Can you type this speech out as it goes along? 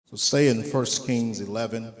So stay in 1 Kings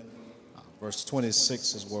 11, verse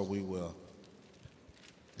 26 is where we will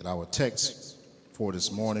get our text for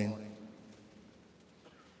this morning.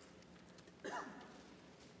 We're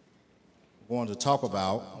going to talk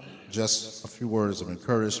about just a few words of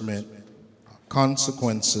encouragement,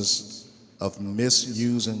 consequences of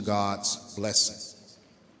misusing God's blessing.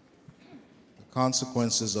 The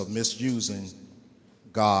consequences of misusing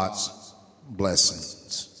God's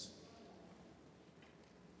blessings.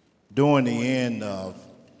 During the end of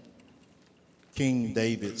King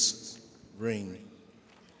David's reign,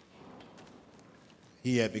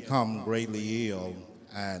 he had become greatly ill,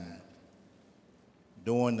 and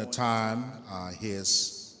during the time,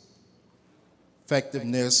 his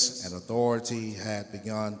effectiveness and authority had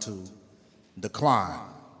begun to decline.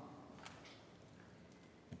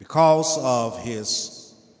 Because of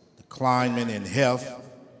his declinement in health,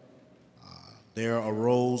 there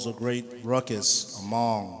arose a great ruckus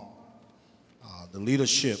among the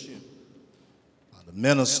leadership, the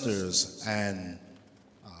ministers, and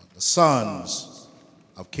the sons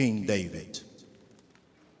of King David.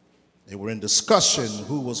 They were in discussion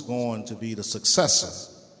who was going to be the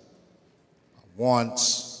successor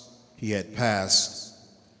once he had passed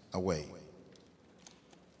away.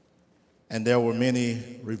 And there were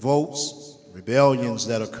many revolts, rebellions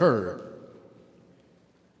that occurred,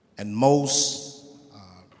 and most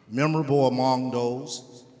memorable among those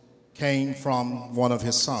came from one of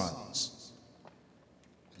his sons.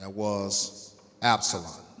 That was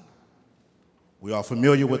Absalom. We are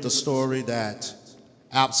familiar with the story that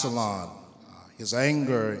Absalom, his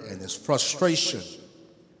anger and his frustration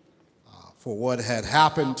for what had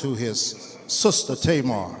happened to his sister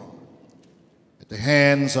Tamar at the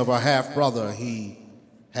hands of her half-brother, he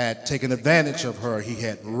had taken advantage of her. He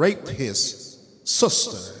had raped his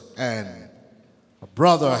sister, and her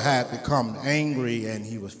brother had become angry, and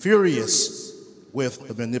he was furious with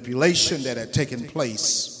the manipulation that had taken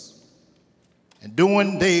place. And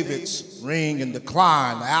during David's reign and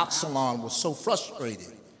decline, Absalom was so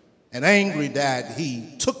frustrated and angry that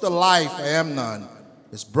he took the life of Amnon,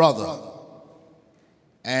 his brother,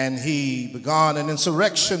 and he began an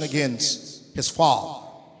insurrection against his father,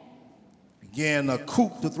 began a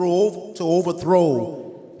coup to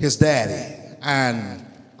overthrow his daddy. And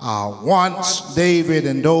once David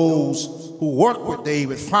and those who worked with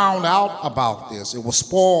David found out about this, it was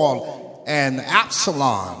spoiled, and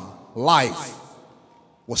Absalom's life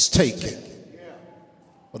was taken.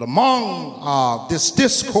 But among this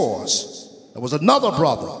discourse, there was another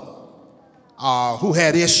brother who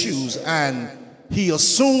had issues, and he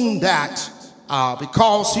assumed that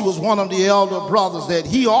because he was one of the elder brothers, that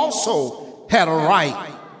he also had a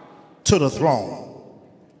right to the throne.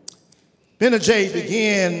 Benajah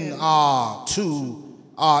began to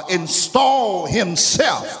install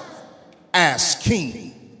himself as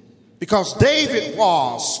king, because David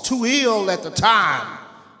was too ill at the time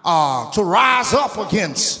to rise up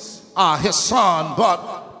against his son.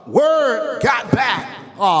 But word got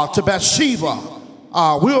back to Bathsheba.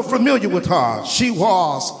 We are familiar with her. She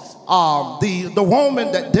was the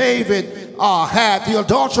woman that David had the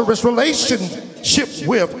adulterous relationship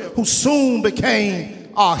with, who soon became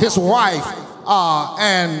his wife.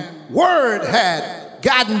 And word had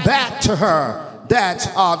gotten back to her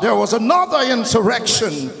that there was another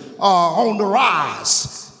insurrection on the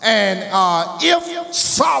rise. And if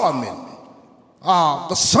Solomon,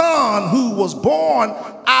 the son who was born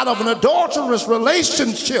out of an adulterous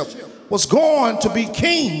relationship, was going to be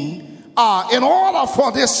king, in order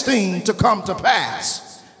for this thing to come to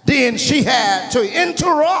pass, then she had to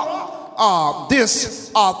interrupt this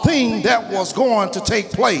thing that was going to take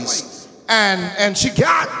place. And she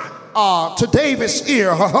got to David's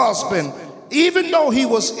ear, her husband, even though he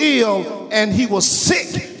was ill and he was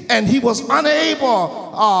sick, and he was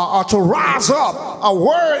unable to rise up, a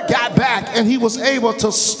word got back, and he was able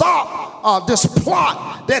to stop this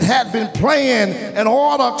plot that had been planned in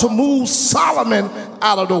order to move Solomon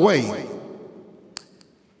out of the way.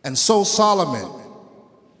 And so Solomon,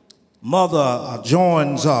 mother,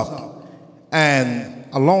 joins up, and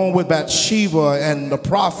along with Bathsheba and the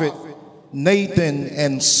prophet Nathan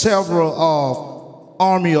and several of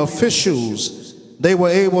army officials, they were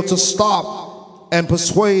able to stop and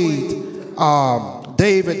persuade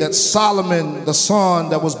David that Solomon, the son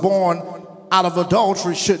that was born out of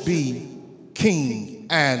adultery, should be king.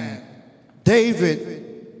 And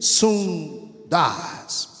David soon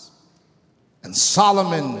dies, and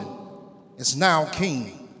Solomon is now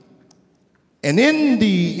king. And in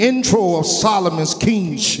the intro of Solomon's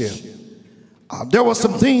kingship, there were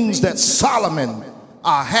some things that Solomon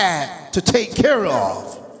had to take care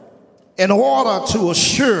of. in order to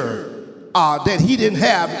assure that he didn't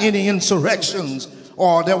have any insurrections,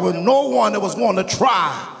 or there was no one that was going to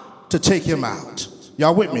try to take him out.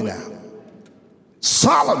 Y'all with me now?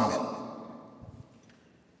 Solomon,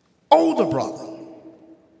 older brother,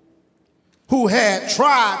 who had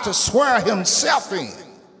tried to swear himself in,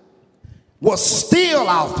 was still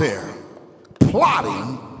out there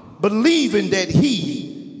plotting, believing that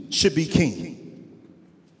he should be king.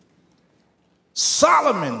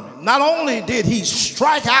 Solomon, not only did he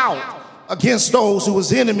strike out against those who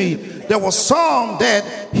was enemy, there was some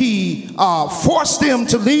that he forced them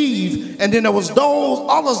to leave, and then there was those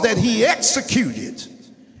others that he executed.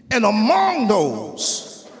 And among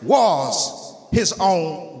those was his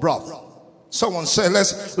own brother. Someone said,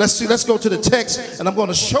 let's go to the text, and I'm going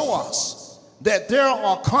to show us that there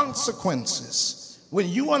are consequences when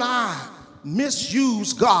you and I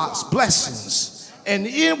misuse God's blessings. And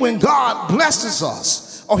when God blesses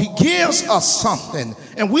us, or he gives us something,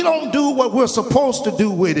 and we don't do what we're supposed to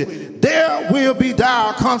do with it, there will be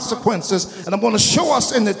dire consequences. And I'm going to show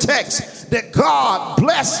us in the text that God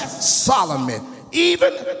blessed Solomon.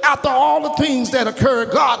 Even after all the things that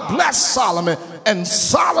occurred, God blessed Solomon, and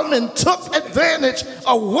Solomon took advantage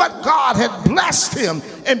of what God had blessed him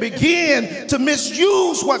and began to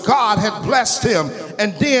misuse what God had blessed him.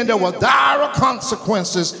 And then there were dire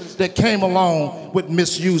consequences that came along with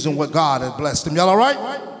misusing what God had blessed him. Y'all all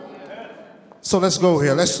right? So let's go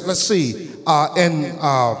here. Let's see. In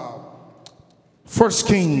 1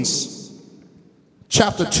 Kings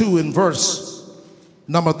chapter 2 and verse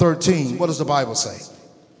number 13. What does the Bible say?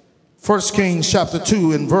 1 Kings chapter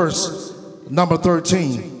 2 and verse number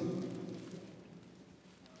 13.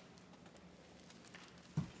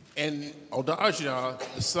 And Adonijah,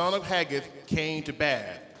 the son of Haggith, came to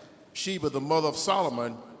Bathsheba, the mother of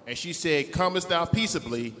Solomon, and she said, "Comest thou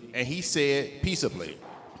peaceably?" And he said, "Peaceably."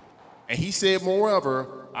 And he said,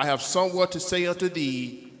 "Moreover, I have somewhat to say unto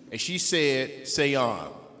thee." And she said, "Say on."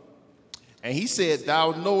 And he said,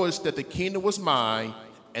 "Thou knowest that the kingdom was mine,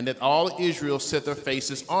 and that all Israel set their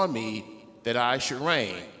faces on me, that I should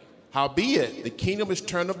reign. Howbeit, the kingdom is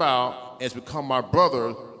turned about, and has become my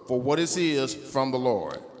brother, for what it is from the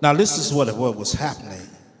Lord." Now, this is what was happening.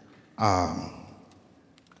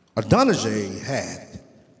 Adonijah had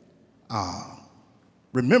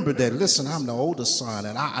remembered that, listen, I'm the oldest son,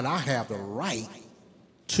 and I have the right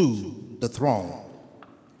to the throne.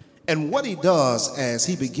 And what he does as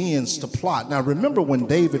he begins to plot. Now, remember when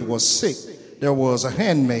David was sick, there was a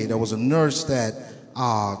handmaid, there was a nurse that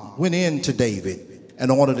went in to David in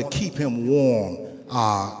order to keep him warm.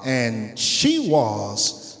 And she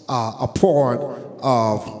was a part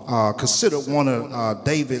of, considered one of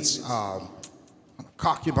David's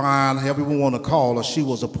concubine, however you want to call her. She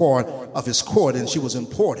was a part of his court, and she was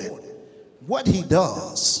important. What he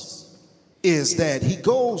does is that he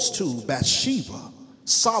goes to Bathsheba,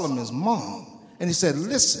 Solomon's mom, and he said,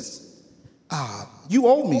 "Listen, you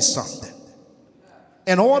owe me something.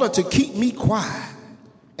 In order to keep me quiet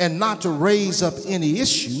and not to raise up any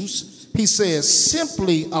issues," he says,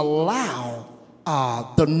 "simply allow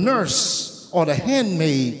the nurse or the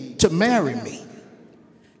handmaid to marry me."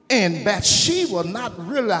 And Bathsheba, not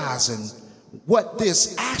realizing what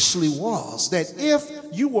this actually was, that if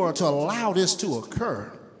you were to allow this to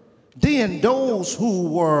occur, then those who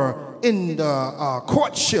were in the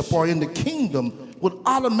courtship or in the kingdom would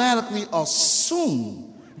automatically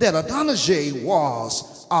assume that Adonijah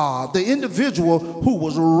was the individual who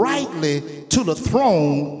was rightly to the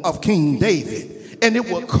throne of King David, and it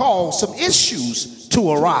would cause some issues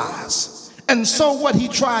to arise. And so what he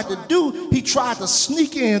tried to do, he tried to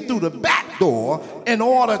sneak in through the back door in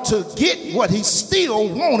order to get what he still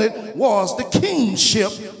wanted, was the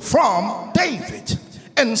kingship from David.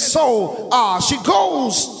 And so she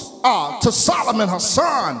goes to Solomon, her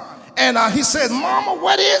son, and he said, "Mama,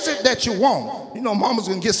 what is it that you want?" You know, mama's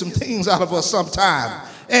gonna get some things out of us sometime.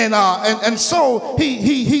 And so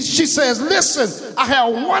she says, "Listen, I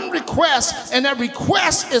have one request, and that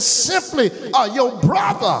request is simply your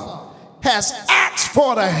brother has asked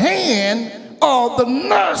for the hand of the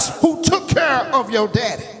nurse who took care of your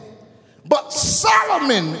daddy." But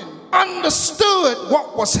Solomon understood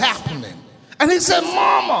what was happening. And he said,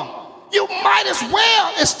 "Mama, you might as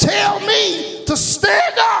well as tell me to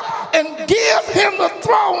stand up and give him the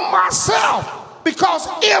throne myself. Because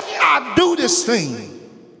if I do this thing,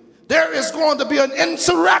 there is going to be an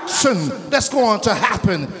insurrection that's going to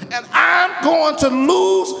happen. And I'm going to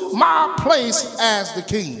lose my place as the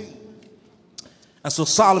king." And so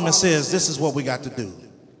Solomon says, this is what we got to do.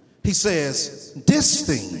 He says, "This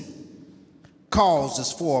thing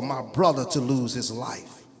causes for my brother to lose his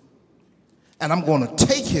life. and I'm going to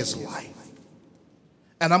take his life,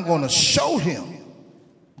 and I'm going to show him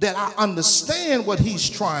that I understand what he's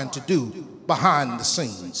trying to do behind the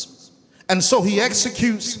scenes. And so he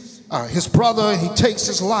executes his brother, he takes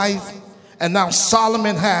his life, and now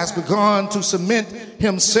Solomon has begun to cement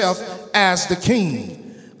himself as the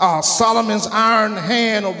king. Solomon's iron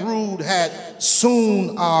hand of rule had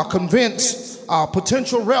soon convinced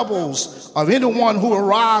potential rebels of anyone who would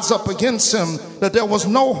rise up against him that there was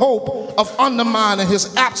no hope of undermining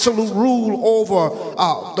his absolute rule over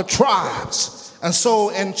the tribes. And so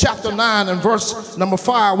in chapter 9 and verse number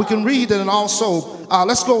 5, we can read it, and also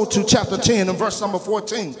let's go to chapter 10 and verse number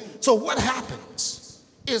 14. So what happens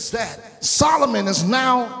is that Solomon is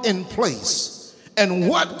now in place, and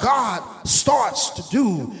what God starts to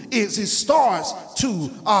do is he starts to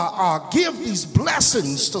give these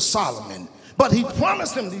blessings to Solomon. But he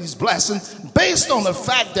promised him these blessings based on the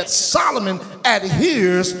fact that Solomon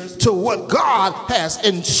adheres to what God has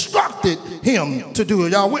instructed him to do. Are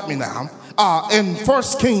y'all with me now? In 1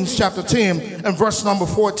 Kings chapter 10 and verse number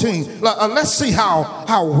 14, let's see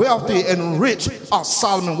how wealthy and rich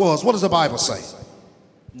Solomon was. What does the Bible say?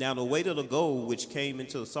 Now the weight of the gold which came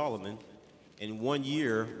into Solomon in 1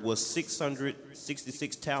 year was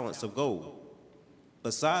 666 talents of gold.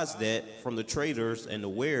 Besides that, from the traders and the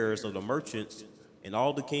wares of the merchants and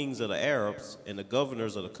all the kings of the Arabs and the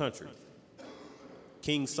governors of the country,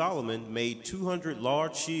 King Solomon made 200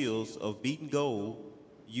 large shields of beaten gold,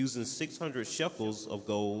 using 600 shekels of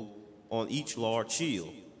gold on each large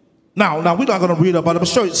shield. Now we're not going to read about it, but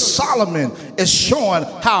show you Solomon is showing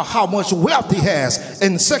how much wealth he has.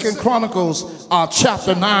 In 2 Chronicles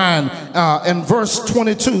chapter 9 and verse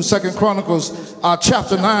 22, 2 Chronicles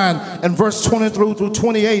chapter 9 and verse 23 through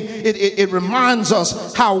 28, it reminds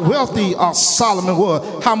us how wealthy Solomon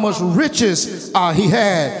was, how much riches he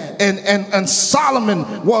had. And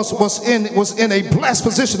Solomon was in a blessed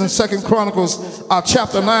position. In 2 Chronicles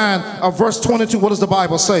chapter 9 verse 22, what does the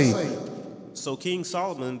Bible say? So King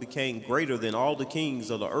Solomon became greater than all the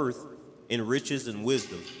kings of the earth in riches and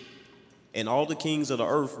wisdom. And all the kings of the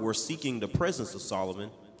earth were seeking the presence of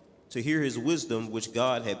Solomon to hear his wisdom which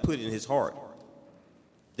God had put in his heart.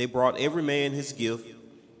 They brought every man his gift,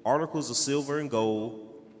 articles of silver and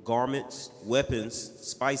gold, garments, weapons,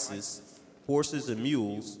 spices, horses and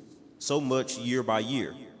mules, so much year by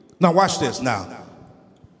year. Now watch this now.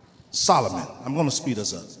 Solomon, I'm going to speed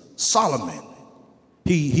us up. Solomon,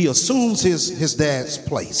 he assumes his dad's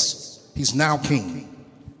place. He's now king.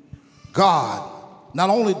 God, not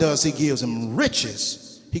only does he gives him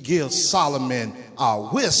riches, he gives Solomon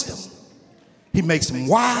wisdom. He makes him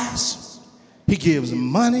wise. He gives him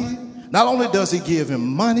money. Not only does he give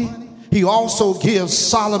him money, he also gives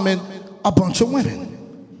Solomon a bunch of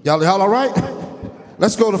women. Y'all all right?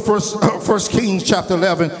 Let's go to First Kings chapter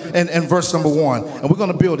 11 and verse number 1. And we're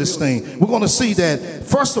going to build this thing. We're going to see that,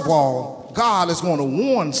 first of all, God is going to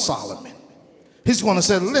warn Solomon. He's going to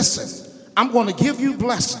say, listen, I'm going to give you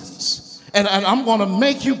blessings, and I'm going to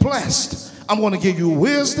make you blessed. I'm going to give you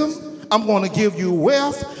wisdom. I'm going to give you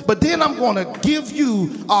wealth, but then I'm going to give you,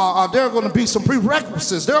 there are going to be some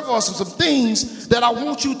prerequisites. There are going to be some things that I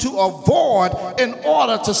want you to avoid in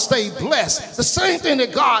order to stay blessed. The same thing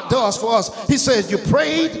that God does for us. He says, you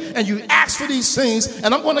prayed and you asked for these things,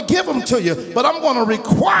 and I'm going to give them to you, but I'm going to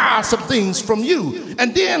require some things from you.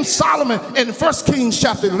 And then Solomon in 1 Kings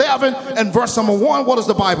chapter 11 and verse number 1, what does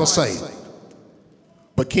the Bible say?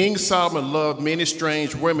 But King Solomon loved many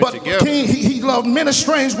strange women together. He loved many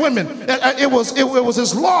strange women. It was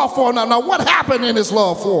his love for them. Now what happened in his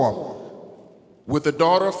love for them? With the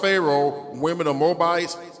daughter of Pharaoh, women of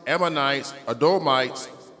Moabites, Ammonites, Edomites,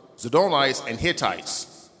 Zidonites, and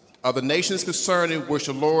Hittites. Of the nations concerning which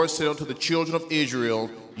the Lord said unto the children of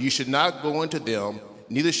Israel, you should not go into them,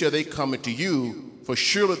 neither shall they come into you, for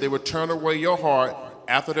surely they will turn away your heart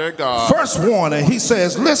after their God. First warning, he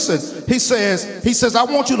says, listen, he says, I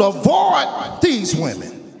want you to avoid these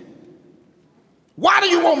women. Why do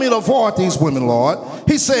you want me to avoid these women, Lord?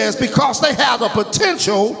 He says, because they have the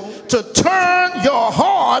potential to turn your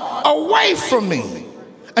heart away from me.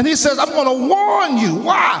 And he says, I'm going to warn you.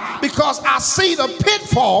 Why? Because I see the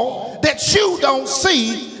pitfall that you don't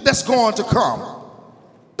see that's going to come.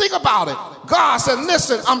 Think about it. God said,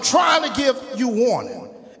 listen, I'm trying to give you warning.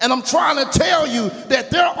 And I'm trying to tell you that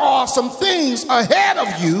there are some things ahead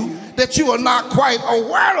of you that you are not quite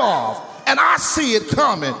aware of. And I see it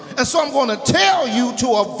coming. And so I'm going to tell you to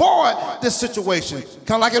avoid this situation.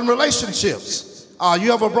 Kind of like in relationships.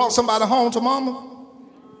 You ever brought somebody home to mama?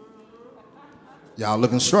 Y'all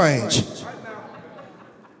looking strange.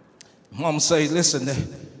 Mama say, listen,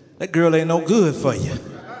 that girl ain't no good for you.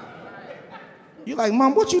 You're like,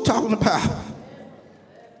 Mom, what you talking about?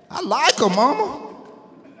 I like her, mama.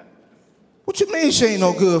 What you mean she ain't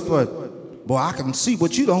no good for it? Boy, I can see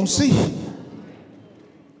what you don't see.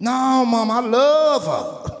 No, mama, I love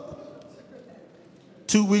her.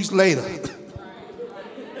 2 weeks later.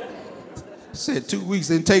 Said 2 weeks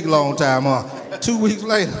didn't take a long time, huh? 2 weeks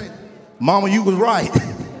later. Mama, you was right.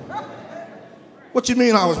 What you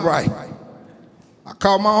mean I was right? I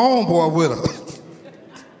called my own boy with her.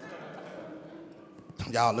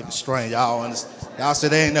 Y'all looking strange. Y'all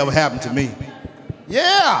said they ain't never happened to me.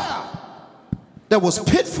 Yeah. There was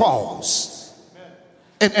pitfalls.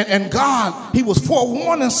 And God, he was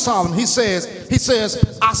forewarning Solomon. He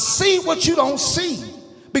says, I see what you don't see.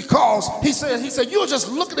 Because he said, you're just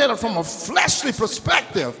looking at it from a fleshly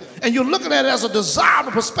perspective, and you're looking at it as a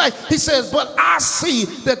desirable perspective. He says, but I see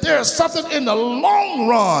that there is something in the long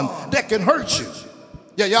run that can hurt you.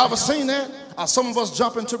 Yeah, y'all ever seen that? Some of us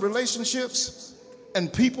jump into relationships,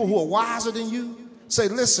 and people who are wiser than you say,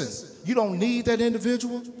 listen, you don't need that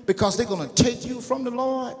individual because they're going to take you from the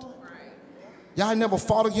Lord. Y'all never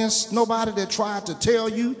fought against nobody that tried to tell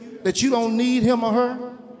you that you don't need him or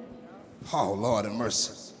her? Oh, Lord have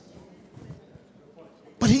mercy.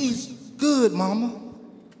 But he's good, mama.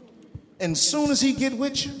 And soon as he get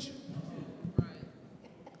with you,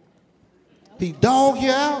 he dog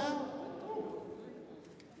you out.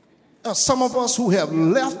 Some of us who have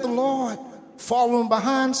left the Lord, following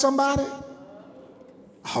behind somebody,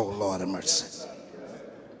 oh, Lord have mercy.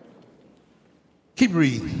 Keep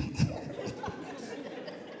reading.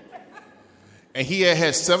 And he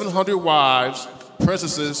had 700 wives,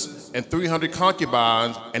 princesses, and 300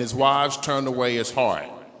 concubines, and his wives turned away his heart.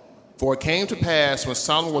 For it came to pass when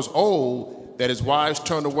Solomon was old that his wives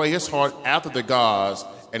turned away his heart after the gods,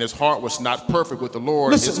 and his heart was not perfect with the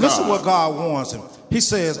Lord his God. Listen what God warns him. He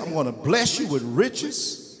says, I'm going to bless you with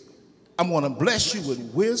riches. I'm going to bless you with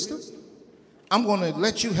wisdom. I'm going to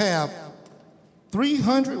let you have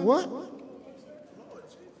 300 what?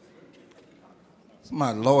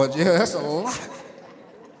 My Lord, yeah, that's a lot.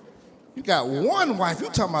 You got one wife, you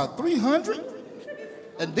talking about 300?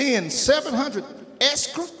 And then 700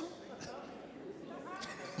 extra?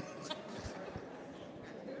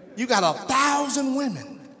 You got 1,000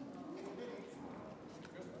 women.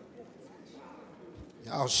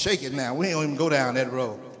 Y'all shake it now. We ain't even go down that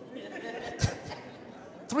road.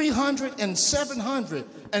 300 and 700.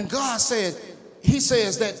 And God said, he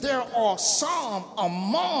says that there are some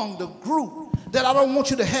among the group that I don't want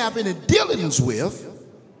you to have any dealings with,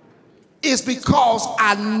 is because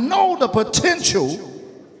I know the potential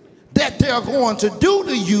that they're going to do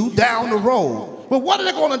to you down the road. But what are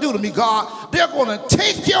they going to do to me, God? They're going to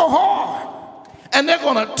take your heart and they're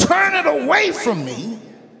going to turn it away from me,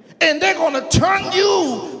 and they're going to turn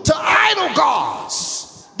you to idol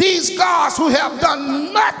gods. These gods who have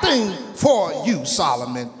done nothing for you,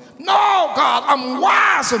 Solomon. No, God, I'm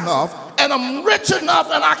wise enough and I'm rich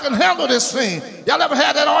enough and I can handle this thing. Y'all ever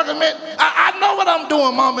had that argument? I know what I'm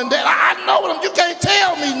doing, mom and dad. I know what you can't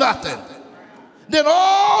tell me nothing. Then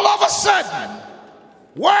all of a sudden,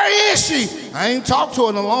 where is she? I ain't talked to her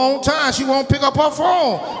in a long time. She won't pick up her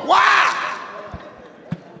phone. Why?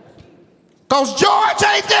 Because George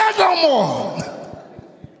ain't there no more.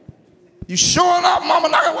 You showing up, mama,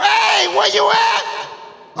 knocking, hey, where you at?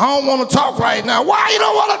 I don't want to talk right now. Why you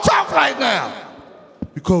don't want to talk right now?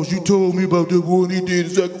 Because you told me about that one, he did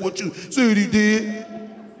exactly what you said he did.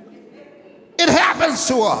 It happens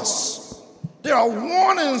to us. There are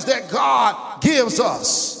warnings that God gives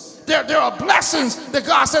us. There are blessings that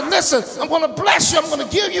God said, listen, I'm going to bless you. I'm going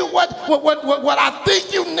to give you what I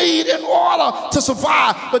think you need in order to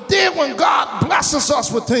survive. But then when God blesses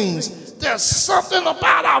us with things, there's something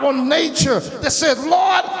about our nature that says,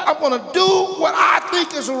 Lord, I'm going to do what I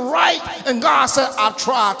think is right. And God said, I've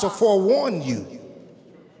tried to forewarn you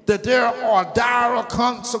that there are dire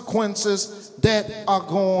consequences that are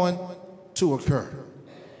going to occur.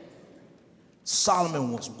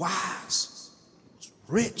 Solomon was wise, was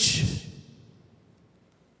rich,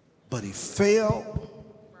 but he fell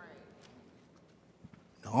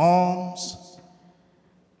in the arms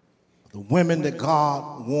of the women that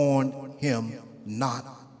God warned him not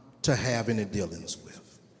to have any dealings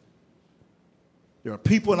with. There are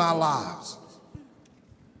people in our lives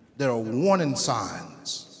that are warning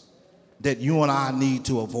signs that you and I need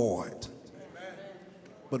to avoid.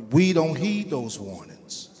 But we don't heed those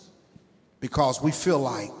warnings because we feel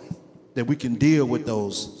like that we can deal with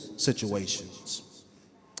those situations.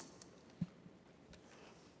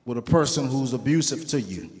 With a person who's abusive to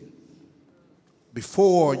you,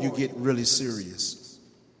 before you get really serious,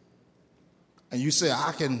 and you say,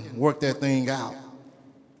 I can work that thing out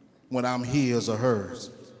when I'm his or hers.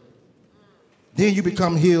 Then you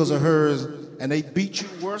become his or hers, and they beat you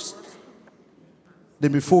worse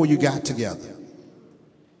than before you got together.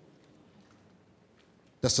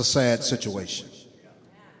 That's a sad situation.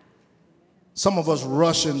 Some of us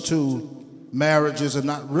rush into marriages and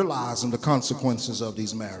not realizing the consequences of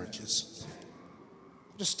these marriages.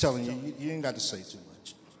 I'm just telling you, you ain't got to say too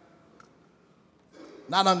much.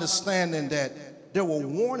 Not understanding that there were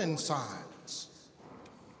warning signs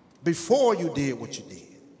before you did what you did,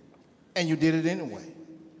 and you did it anyway.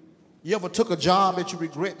 You ever took a job that you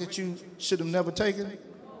regret that you should have never taken?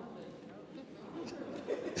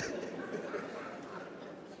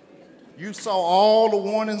 You saw all the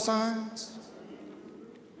warning signs,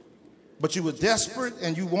 but you were desperate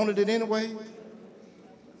and you wanted it anyway.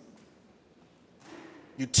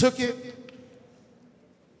 You took it,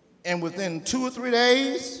 and within 2 or 3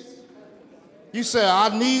 days, you said,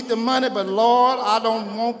 I need the money, but Lord, I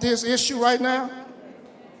don't want this issue right now.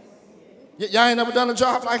 Y'all ain't never done a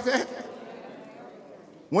job like that?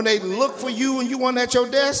 When they look for you and you weren't at your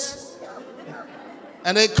desk,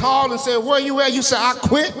 and they called and said, where you at? You said, I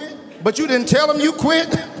quit, but you didn't tell them you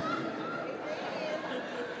quit.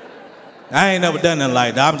 I ain't never done nothing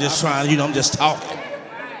like that. I'm just trying, I'm just talking.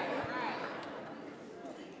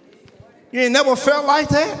 You ain't never felt like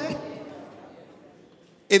that?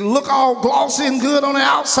 It look all glossy and good on the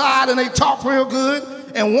outside, and they talk real good,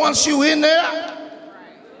 and once you in there,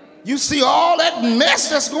 you see all that mess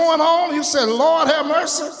that's going on. You say, Lord have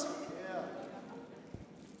mercy.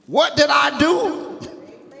 What did I do?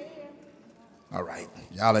 All right,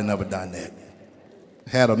 y'all ain't never done that.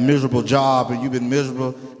 Had a miserable job and you've been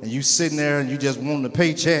miserable and you sitting there and you just want the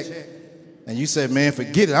paycheck and you said, man,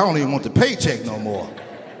 forget it. I don't even want the paycheck no more.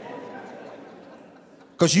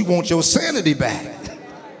 Because you want your sanity back.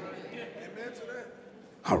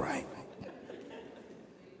 All right.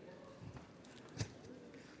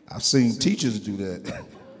 I've seen teachers do that.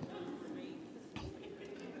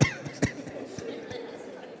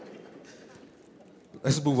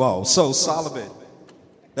 Let's move on. So Solomon,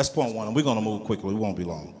 that's point one, and we're going to move quickly. We won't be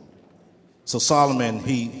long. So Solomon,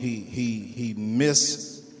 he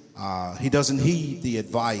doesn't heed the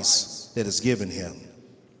advice that is given him.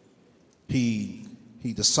 He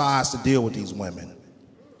decides to deal with these women,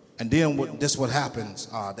 and then what happens?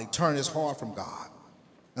 They turn his heart from God.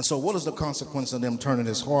 And so what is the consequence of them turning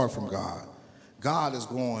his heart from God? God is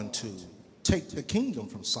going to take the kingdom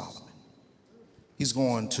from Solomon. He's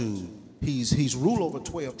ruled over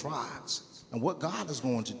 12 tribes. And what God is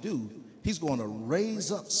going to do, he's going to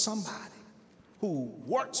raise up somebody who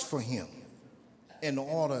works for him in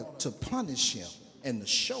order to punish him and to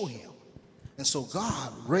show him. And so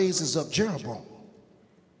God raises up Jeroboam.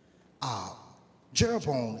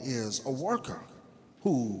 Jeroboam is a worker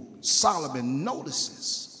who Solomon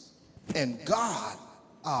notices. And God,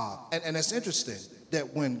 and it's interesting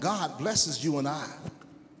that when God blesses you and I,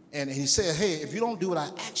 and he said, hey, if you don't do what I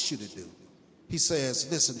asked you to do, he says,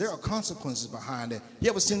 listen, there are consequences behind it. You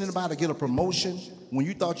ever seen anybody get a promotion when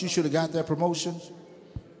you thought you should have got that promotion?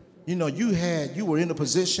 You know, you were in a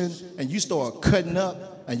position and you started cutting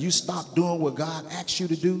up and you stopped doing what God asked you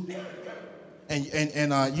to do. And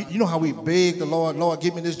you know how we beg the Lord,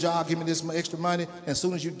 give me this job, give me this extra money. And as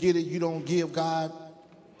soon as you get it, you don't give God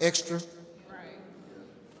extra.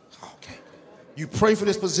 Okay. You pray for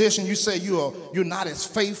this position. You say you're not as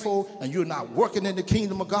faithful and you're not working in the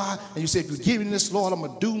kingdom of God. And you say, if you give me this, Lord, I'm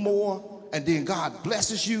going to do more. And then God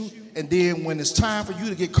blesses you. And then when it's time for you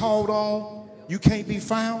to get called on, you can't be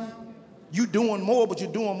found. You doing more, but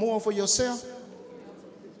you're doing more for yourself.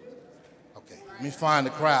 Let me find the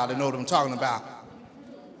crowd. They know what I'm talking about.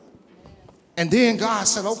 And then God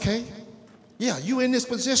said, okay, yeah, you in this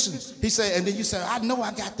position. He said, and then you said, I know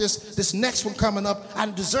I got this next one coming up. I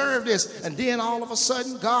deserve this. And then all of a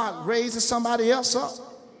sudden, God raises somebody else up.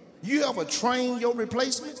 You ever train your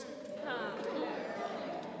replacement?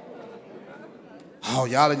 Oh,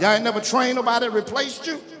 y'all ain't never trained nobody that replaced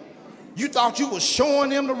you? You thought you was showing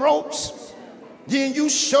them the ropes. Then you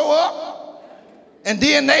show up. And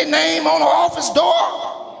then they name on the office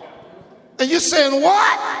door. And you're saying,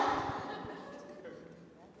 what?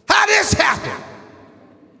 How this happen?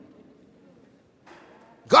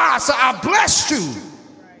 God said, I blessed you.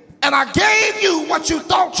 And I gave you what you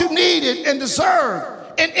thought you needed and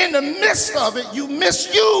deserved. And in the midst of it, you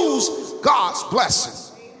misused God's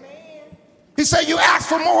blessing. He said, you asked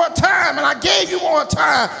for more time, and I gave you more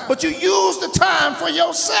time, but you used the time for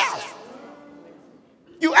yourself.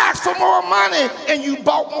 You asked for more money and you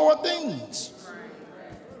bought more things.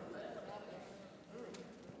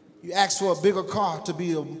 You asked for a bigger car to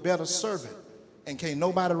be a better servant, and can't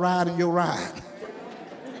nobody ride in your ride.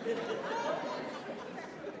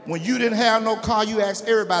 When you didn't have no car, you asked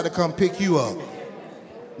everybody to come pick you up.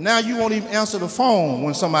 Now you won't even answer the phone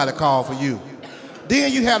when somebody called for you.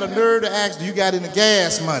 Then you had a nerve to ask, do you got any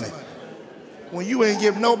gas money? When you ain't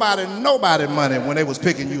give nobody money when they was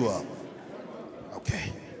picking you up.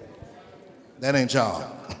 Okay. That ain't y'all.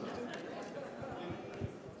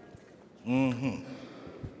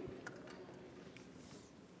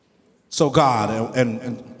 So God,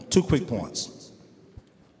 and two quick points.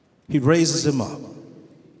 He raises him up.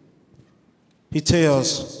 He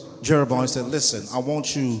tells Jeroboam, he said, listen, I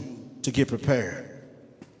want you to get prepared.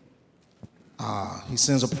 He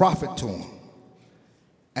sends a prophet to him.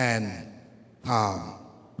 And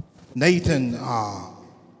Nathan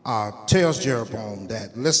tells Jeroboam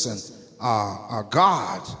that, listen,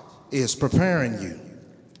 God is preparing you.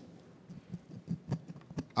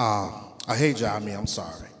 I'm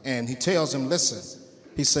sorry. And he tells him, listen,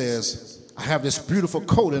 he says, I have this beautiful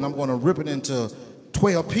coat and I'm going to rip it into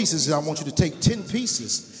 12 pieces and I want you to take 10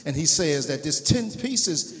 pieces. And he says that this 10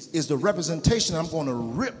 pieces is the representation. I'm going to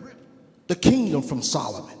rip the kingdom from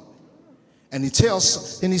Solomon. And he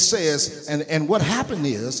says, and what happened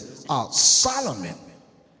is Solomon,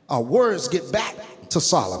 words get back to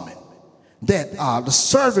Solomon that the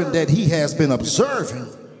servant that he has been observing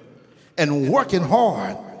and working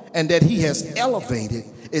hard and that he has elevated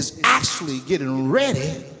is actually getting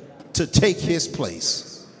ready to take his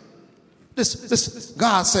place. This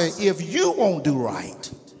God said, if you won't do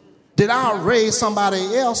right, then I'll raise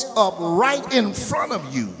somebody else up right in front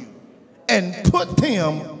of you and put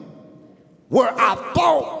them where I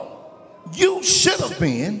thought you should have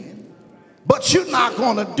been, but you're not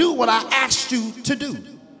going to do what I asked you to do.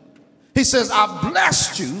 He says, I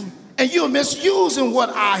blessed you and you're misusing what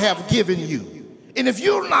I have given you. And if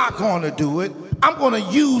you're not going to do it, I'm going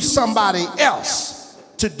to use somebody else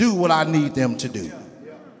to do what I need them to do.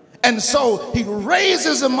 And so he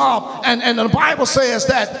raises him up, and the Bible says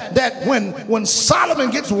that when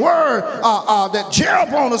Solomon gets word that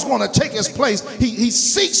Jeroboam is going to take his place, he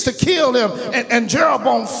seeks to kill him, and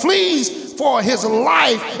Jeroboam flees for his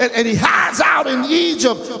life, and he hides out in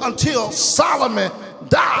Egypt until Solomon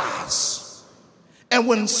dies. And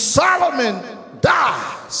when Solomon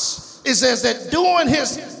dies, it says that during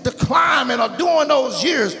his decline or during those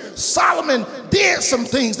years, Solomon did some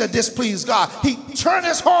things that displeased God. He turned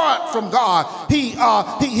his heart from God. He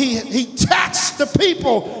taxed the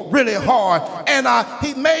people really hard, and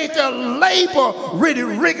he made their labor really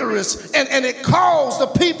rigorous, and it caused the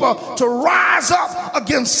people to rise up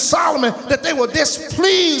against Solomon, that they were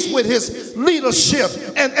displeased with his leadership.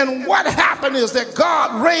 And what happened is that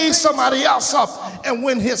God raised somebody else up. And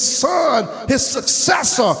when his son, his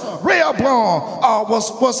successor, Rehoboam,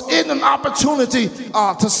 was in an opportunity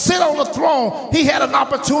to sit on the throne, he had an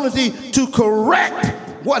opportunity to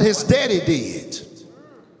correct what his daddy did.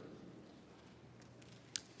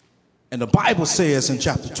 And the Bible says in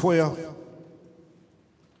chapter 12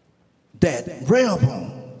 that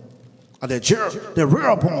Rehoboam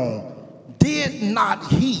did not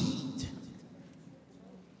heed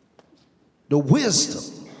the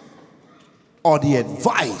wisdom or the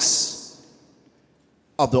advice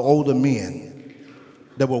of the older men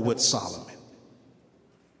that were with Solomon.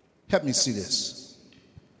 Help me see this.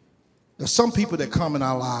 There's some people that come in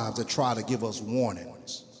our lives that try to give us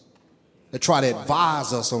warnings, that try to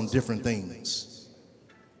advise us on different things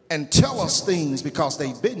and tell us things because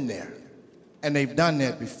they've been there and they've done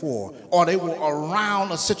that before, or they were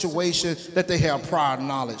around a situation that they have prior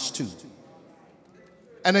knowledge to.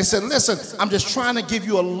 And they said, listen, I'm just trying to give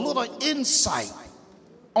you a little insight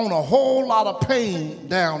on a whole lot of pain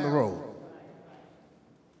down the road.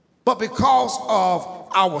 But because of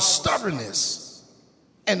our stubbornness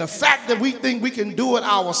and the fact that we think we can do it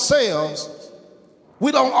ourselves,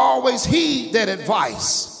 we don't always heed that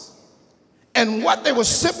advice. And what they were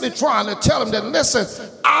simply trying to tell them that, listen,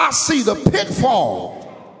 I see the pitfall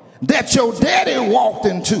that your daddy walked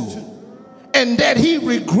into and that he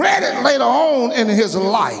regretted later on in his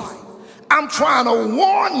life. I'm trying to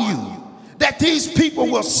warn you that these people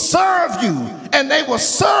will serve you and they will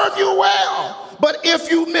serve you well. But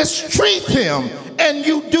if you mistreat them and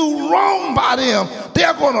you do wrong by them,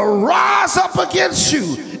 they're going to rise up against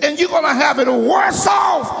you and you're going to have it worse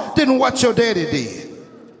off than what your daddy did.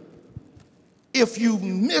 If you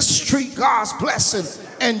mistreat God's blessing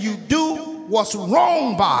and you do what's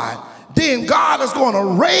wrong by it, then God is going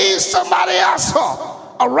to raise somebody else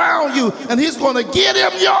up around you and he's going to give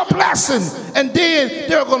them your blessing, and then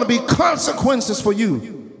there are going to be consequences for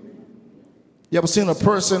you. You ever seen a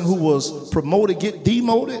person who was promoted get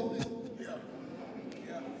demoted?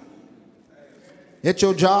 At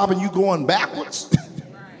your job and you going backwards?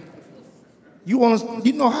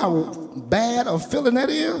 You know how bad a feeling that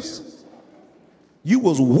is? You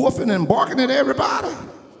was woofing and barking at everybody.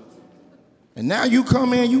 And now you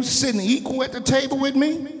come in, you sitting equal at the table with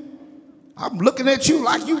me. I'm looking at you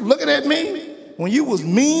like you looking at me when you was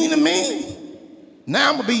mean to me. Now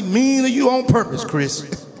I'm gonna be mean to you on purpose,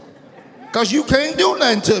 Chris. Because you can't do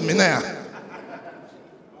nothing to me now.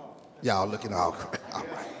 Y'all looking all right.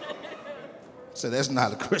 So that's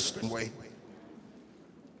not a Christian way.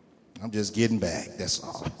 I'm just getting back, that's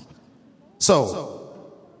all. So,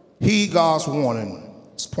 heed God's warning.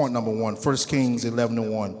 It's point number 1, 1 Kings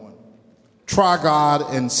 11:1. Try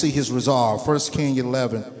God and see his resolve. 1 Kings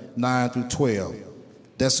 11, 9 through 12.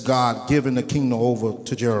 That's God giving the kingdom over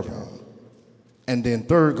to Jeroboam. And then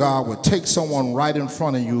third, God would take someone right in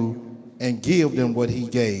front of you and give them what he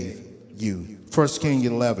gave you. 1 Kings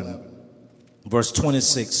 11, verse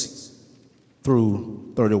 26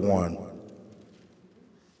 through 31.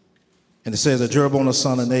 And it says that Jeroboam the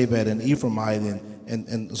son of Nebat, an Ephraimite,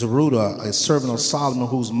 and Zeruiah, a servant of Solomon,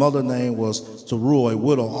 whose mother name was Zeruiah, a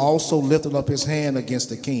widow, also lifted up his hand against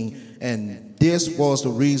the king. And this was the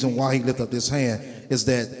reason why he lifted up his hand, is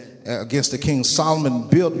that against the king, Solomon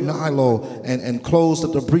built Millo and closed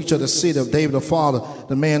up the breach of the city of David the father.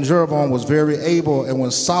 The man Jeroboam was very able, and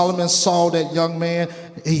when Solomon saw that young man,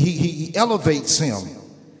 he elevates him.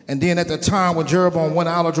 And then at the time when Jeroboam went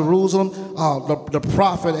out of Jerusalem, the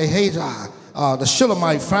prophet Ahijah, the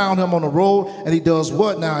Shilamite, found him on the road, and he does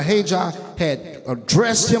what? Now Ahijah had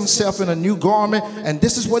dressed himself in a new garment, and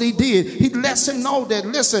this is what he did. He lets him know that,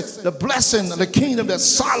 listen, the blessing of the kingdom that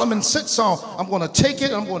Solomon sits on, I'm going to take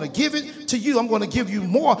it, I'm going to give it to you, I'm going to give you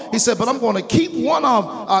more. He said, but I'm going to keep one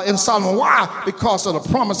of in Solomon. Why? Because of the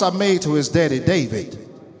promise I made to his daddy David.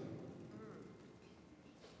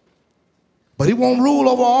 But he won't rule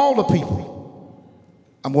over all the people.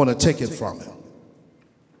 I'm going to take it from him.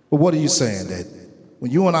 But what are you saying? That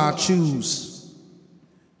when you and I choose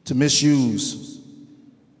to misuse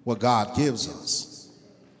what God gives us,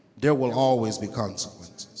 there will always be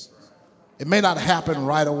consequences. It may not happen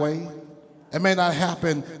right away. It may not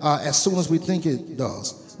happen as soon as we think it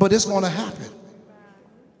does. But it's going to happen.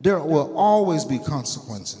 There will always be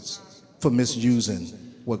consequences for misusing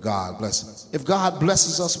what God blesses. If God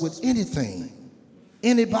blesses us with anything,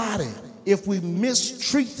 anybody, if we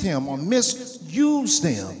mistreat him or misuse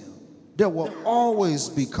them, there will always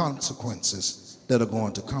be consequences that are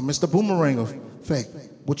going to come. It's the boomerang effect.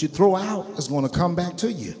 What you throw out is going to come back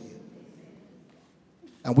to you.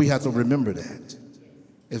 And we have to remember that.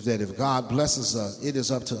 Is that if God blesses us, it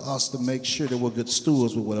is up to us to make sure that we're good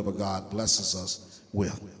stewards with whatever God blesses us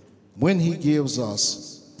with. When he gives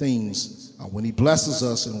us things, when he blesses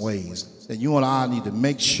us in ways, that you and I need to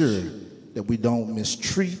make sure that we don't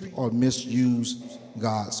mistreat or misuse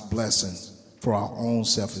God's blessing for our own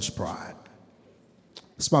selfish pride.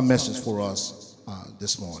 That's my message for us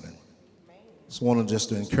this morning. Just wanted just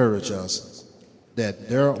to encourage us that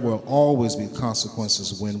there will always be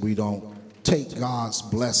consequences when we don't take God's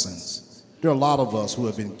blessings. There are a lot of us who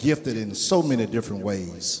have been gifted in so many different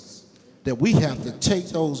ways that we have to take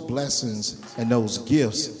those blessings and those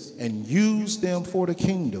gifts and use them for the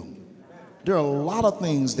kingdom. There are a lot of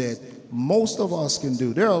things that most of us can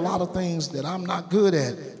do. There are a lot of things that I'm not good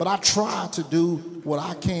at, but I try to do what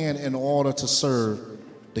I can in order to serve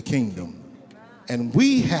the kingdom. And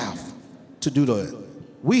we have to do that.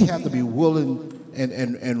 We have to be willing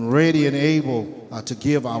and ready and able to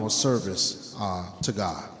give our service to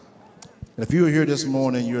God. And if you're here this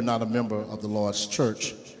morning, you're not a member of the Lord's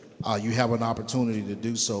church, you have an opportunity to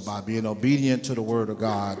do so by being obedient to the word of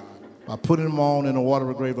God, by putting them on in the water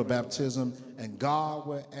of grave of baptism, and God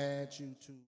will add you to